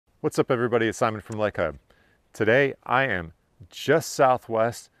What's up, everybody? It's Simon from Lake Hub. Today I am just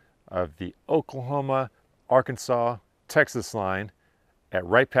southwest of the Oklahoma, Arkansas, Texas line at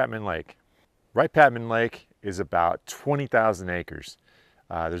Wright Patman Lake. Wright Patman Lake is about 20,000 acres.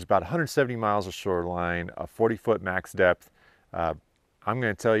 There's about 170 miles of shoreline, a 40-foot max depth. I'm going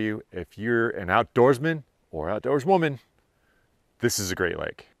to tell you, if you're an outdoorsman or outdoorswoman, this is a great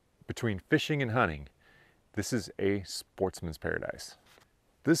lake. Between fishing and hunting, this is a sportsman's paradise.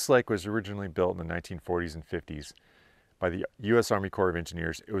 This lake was originally built in the 1940s and 50s by the U.S. Army Corps of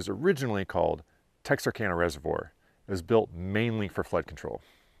Engineers. It was originally called Texarkana Reservoir. It was built mainly for flood control.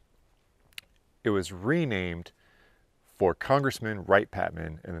 It was renamed for Congressman Wright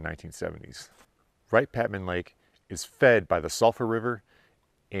Patman in the 1970s. Wright Patman Lake is fed by the Sulphur River,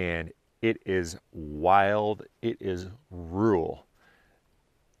 and it is wild, it is rural.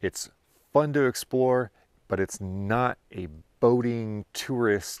 It's fun to explore, but it's not a boating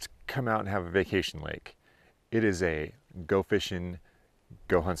tourist come out and have a vacation lake. It is a go fishing,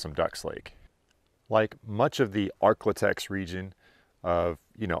 go hunt some ducks lake. Like much of the Arklatex region of,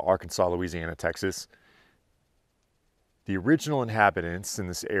 Arkansas, Louisiana, Texas, the original inhabitants in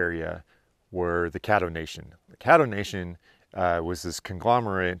this area were the Caddo Nation. The Caddo Nation was this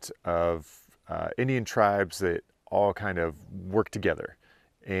conglomerate of Indian tribes that all kind of worked together.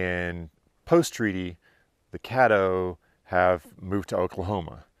 And post-treaty, the Caddo have moved to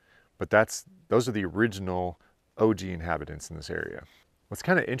Oklahoma, but those are the original OG inhabitants in this area. What's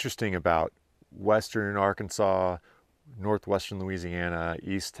kind of interesting about western Arkansas, northwestern Louisiana,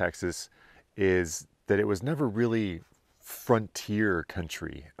 East Texas, is that it was never really frontier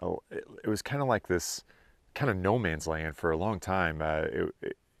country. It was kind of like this kind of no man's land for a long time.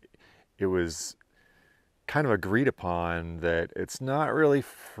 It was kind of agreed upon that it's not really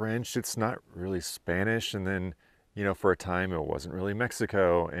French, it's not really Spanish, and then, for a time it wasn't really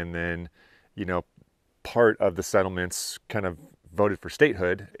Mexico, and then, part of the settlements kind of voted for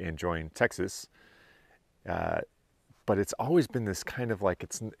statehood and joined Texas. But it's always been this kind of like,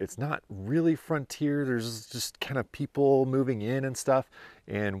 it's not really frontier, there's just kind of people moving in and stuff.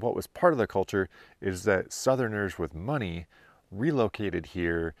 And what was part of the culture is that Southerners with money relocated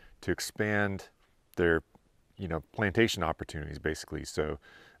here to expand their plantation opportunities, basically. So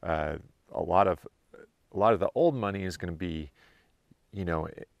a lot of the old money is going to be,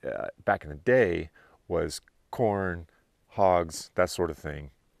 back in the day was corn, hogs, that sort of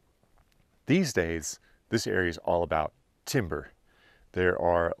thing. These days, this area is all about timber. There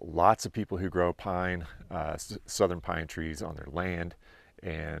are lots of people who grow pine, southern pine trees on their land,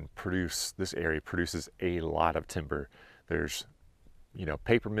 and this area produces a lot of timber. There's,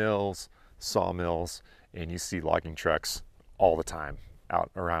 paper mills, sawmills, and you see logging trucks all the time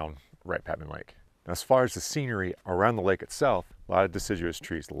out around Wright Patman Lake. Now, as far as the scenery around the lake itself, a lot of deciduous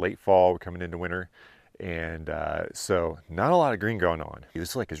trees. Late fall, we're coming into winter, and so not a lot of green going on.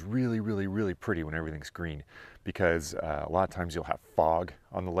 This lake is really, really, really pretty when everything's green, because a lot of times you'll have fog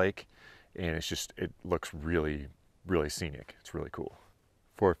on the lake, and it looks really, really scenic. It's really cool.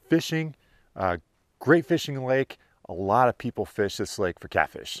 For fishing, great fishing lake. A lot of people fish this lake for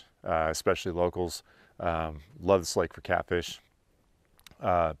catfish, especially locals. Love this lake for catfish.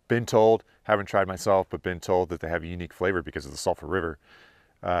 Been told, haven't tried myself, but been told that they have a unique flavor because of the Sulphur River.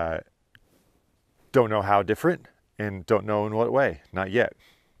 Don't know how different, and don't know in what way, not yet.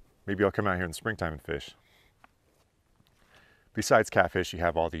 Maybe I'll come out here in the springtime and fish. Besides catfish, you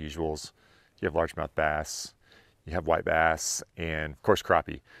have all the usuals. You have largemouth bass, you have white bass, and of course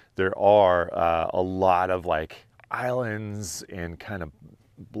crappie. There are a lot of like islands and kind of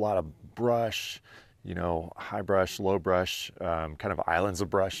a lot of brush, high brush, low brush, kind of islands of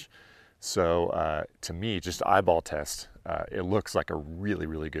brush. So to me, just eyeball test, it looks like a really,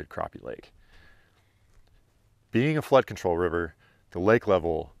 really good crappie lake. Being a flood control river, the lake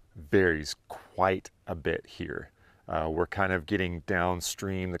level varies quite a bit here. We're kind of getting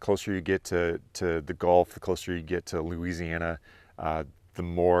downstream. The closer you get to the Gulf, the closer you get to Louisiana, the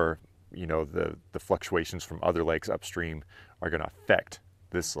more, the fluctuations from other lakes upstream are going to affect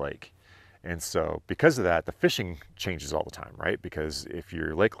this lake. And so because of that, the fishing changes all the time, right? Because if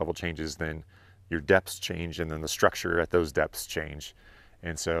your lake level changes, then your depths change, and then the structure at those depths change.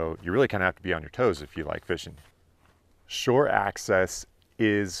 And so you really kind of have to be on your toes if you like fishing. Shore access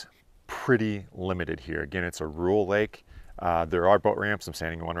is pretty limited here. Again, it's a rural lake. There are boat ramps. I'm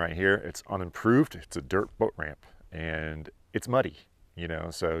standing on one right here. It's unimproved. It's a dirt boat ramp, and it's muddy,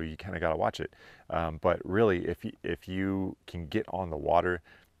 so you kind of got to watch it. But really, if you can get on the water,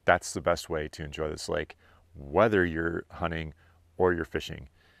 that's the best way to enjoy this lake, whether you're hunting or you're fishing.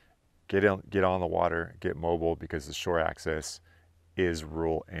 Get on the water, get mobile, because the shore access is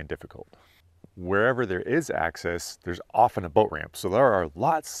rural and difficult. Wherever there is access, there's often a boat ramp. So there are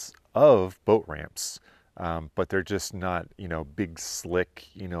lots of boat ramps, but they're just not, you know, big slick,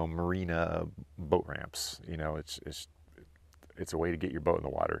 you know, marina boat ramps. You know, it's a way to get your boat in the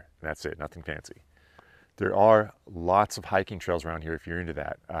water. And that's it, nothing fancy. There are lots of hiking trails around here if you're into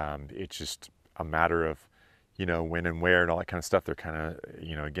that. It's just a matter of, you know, when and where and all that kind of stuff. They're kind of,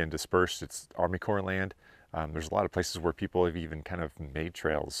 you know, again, dispersed. It's Army Corps land. There's a lot of places where people have even kind of made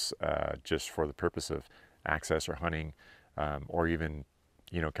trails just for the purpose of access or hunting, or even,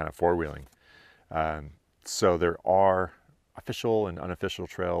 you know, kind of four-wheeling. So there are official and unofficial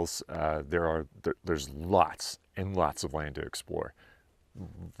trails. There's lots and lots of land to explore,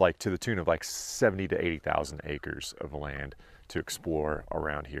 like to the tune of like 70 to 80,000 acres of land to explore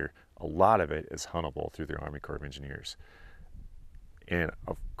around here. A lot of it is huntable through the Army Corps of Engineers. And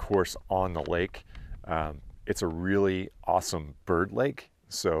of course, on the lake, it's a really awesome bird lake.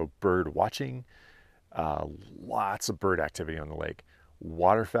 So bird watching, lots of bird activity on the lake.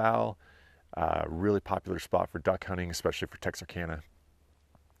 Waterfowl, really popular spot for duck hunting, especially for Texarkana.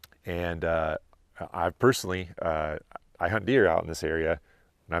 And I personally, I hunt deer out in this area,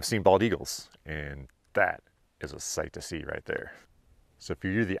 and I've seen bald eagles, and that is a sight to see right there. So if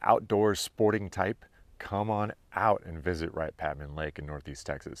you're the outdoors sporting type, come on out and visit Wright Patman Lake in Northeast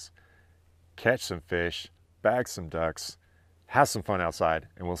Texas. Catch some fish, bag some ducks, have some fun outside,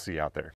 and we'll see you out there.